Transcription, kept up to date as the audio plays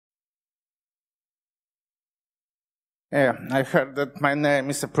Yeah, I heard that my name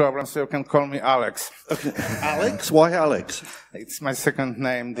is a problem, so you can call me Alex. Okay. Alex? Why Alex? It's my second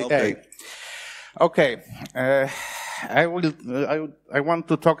name, the Okay. A. Okay. I want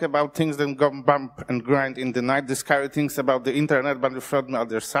to talk about things that go bump and grind in the night, the scary things about the internet, but from the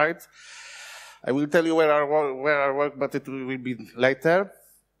other side. I will tell you where I work, but it will be later.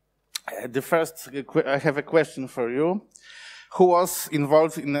 I have a question for you. Who was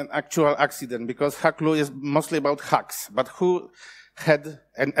involved in an actual accident? Because Hack.lu is mostly about hacks, but who had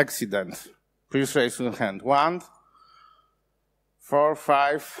an accident? Please raise your hand. 1, 4,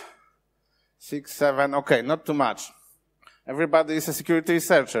 5, 6, 7. Okay, not too much. Everybody is a security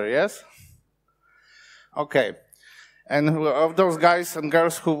researcher, yes? Okay. And of those guys and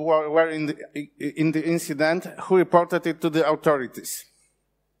girls who were in the incident, who reported it to the authorities?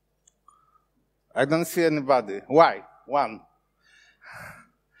 I don't see anybody. Why? 1.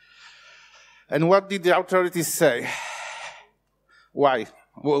 And what did the authorities say? Why?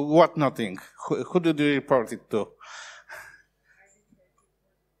 What nothing? Who did you report it to?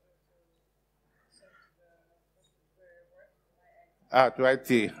 To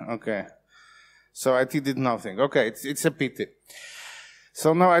IT. Okay. So IT did nothing. Okay, it's a pity.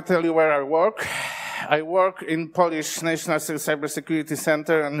 So now I tell you where I work. I work in Polish National Cybersecurity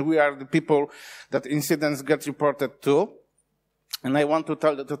Center, and we are the people that incidents get reported to. And I want to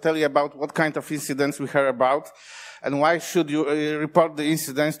tell you about what kind of incidents we hear about, and why should you report the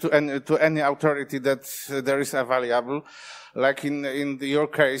incidents to any authority that there is available. Like in your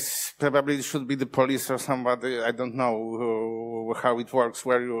case, probably it should be the police or somebody. I don't know how it works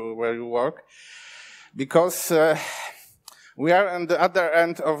where you work, because we are on the other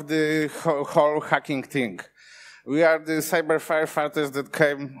end of the whole hacking thing. We are the cyber firefighters that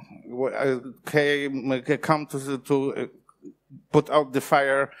come to put out the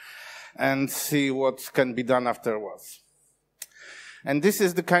fire and see what can be done afterwards. And this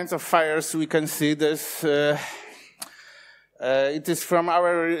is the kinds of fires we can see. There's, it is from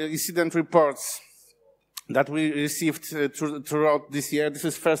our incident reports that we received throughout this year. This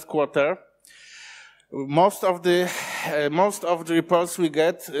is first quarter. Most of the reports we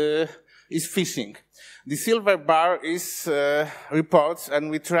get is phishing. The silver bar is reports, and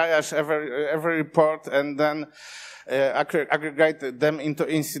we triage every report and then aggregate them into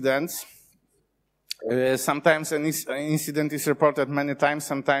incidents. Sometimes an incident is reported many times.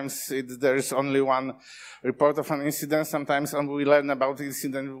 Sometimes there is only one report of an incident. Sometimes we learn about the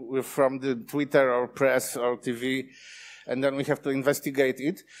incident from the Twitter or press or TV, and then we have to investigate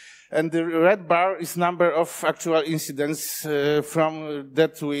it. And the red bar is number of actual incidents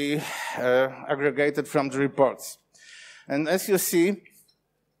that we aggregated from the reports. And as you see,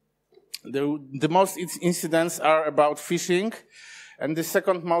 the most incidents are about phishing, and the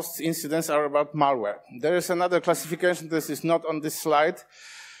second most incidents are about malware. There is another classification. This is not on this slide,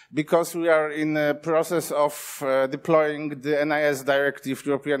 because we are in a process of deploying the NIS directive,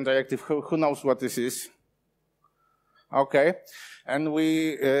 European directive. Who knows what this is? Okay. And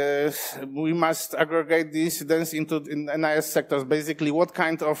we must aggregate the incidents in NIS sectors. Basically, what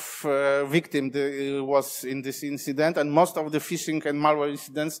kind of victim was in this incident, and most of the phishing and malware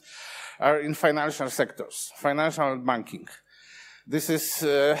incidents are in financial sectors, financial banking. This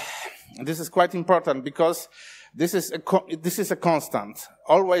is quite important, because this is a constant.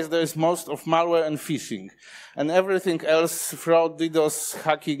 Always there is most of malware and phishing, and everything else, fraud, DDoS,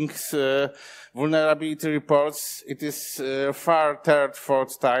 hackings, vulnerability reports, it is far third,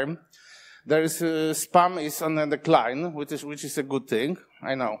 fourth time. There is spam is on a decline, which is a good thing.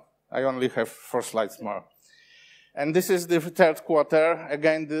 I know. I only have 4 slides more. And this is the third quarter.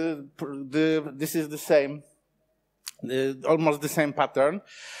 Again, this is the same, almost the same pattern.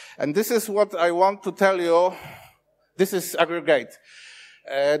 And this is what I want to tell you. This is aggregate.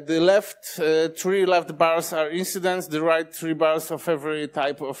 The left 3 left bars are incidents. The right 3 bars of every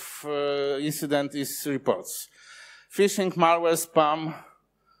type of incident is reports. Phishing, malware, spam,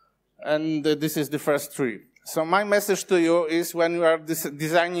 and this is the first 3. So my message to you is, when you are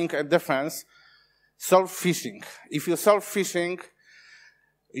designing a defense, solve phishing. If you solve phishing,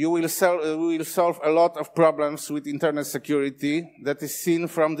 you will solve a lot of problems with internet security that is seen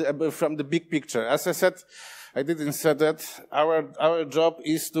from the big picture. As I said, I didn't say that. Our job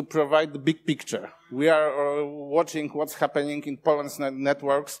is to provide the big picture. We are watching what's happening in Poland's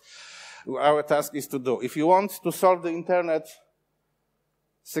networks. Our task is to do. If you want to solve the internet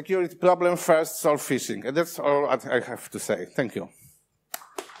security problem, first solve phishing. And that's all I have to say. Thank you.